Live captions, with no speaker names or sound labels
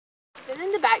I've been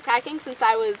into backpacking since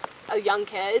I was a young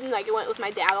kid, and like I went with my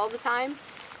dad all the time.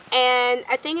 And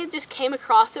I think it just came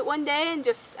across it one day, and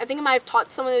I think I might have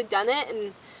taught someone who'd done it,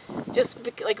 and just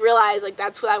like realized like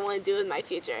that's what I want to do in my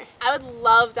future. I would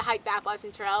love to hike the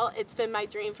Appalachian Trail. It's been my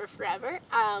dream for forever.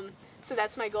 So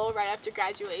that's my goal right after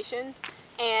graduation,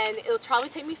 and it'll probably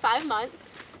take me 5 months.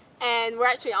 And we're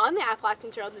actually on the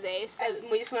Appalachian Trail today. So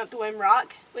we just went up to Wim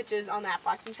Rock, which is on the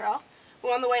Appalachian Trail.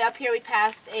 Well, on the way up here, we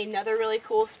passed another really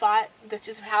cool spot. That's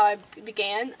just how I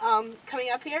began coming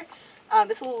up here.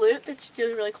 This little loop that you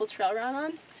do a really cool trail run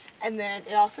on. And then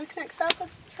it also connects to the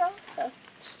Appalachian Trail, so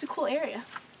it's just a cool area.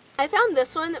 I found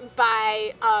this one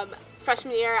by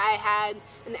freshman year. I had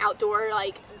an outdoor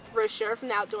brochure from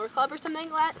the outdoor club or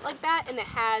something like that, and it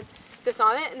had this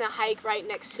on it and a hike right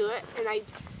next to it. And I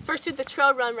first did the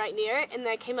trail run right near it, and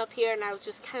then I came up here and I was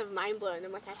just kind of mind blown.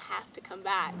 I'm like, I have to come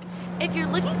back. If you're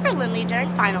looking for Lindley during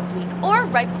finals week or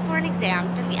right before an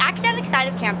exam, then the academic side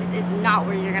of campus is not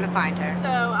where you're going to find her. So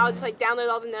I'll just download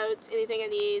all the notes, anything I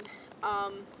need,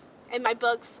 and my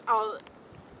books.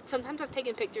 Sometimes I've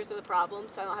taken pictures of the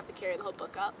problems, so I don't have to carry the whole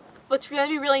book up. What's going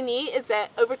to be really neat is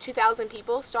that over 2,000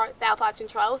 people start the Appalachian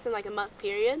Trail within a month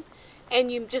period,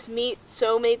 and you just meet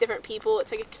so many different people.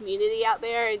 It's like a community out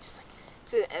there, and just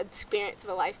it's an experience of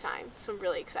a lifetime. So I'm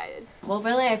really excited. Well,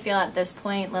 really, I feel at this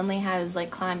point, Lindley has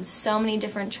climbed so many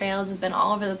different trails, has been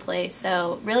all over the place.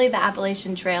 So really, the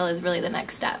Appalachian Trail is really the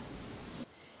next step.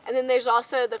 And then there's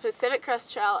also the Pacific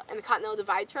Crest Trail and the Continental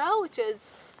Divide Trail, which is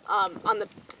on the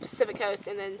Pacific coast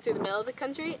and then through the middle of the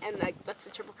country, and that's the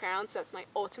Triple Crown, so that's my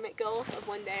ultimate goal of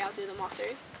one day I'll do them all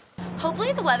through.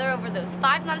 Hopefully the weather over those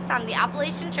 5 months on the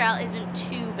Appalachian Trail isn't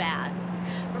too bad.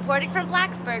 Reporting from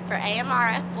Blacksburg for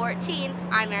AMRF 14,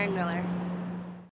 I'm Erin Miller.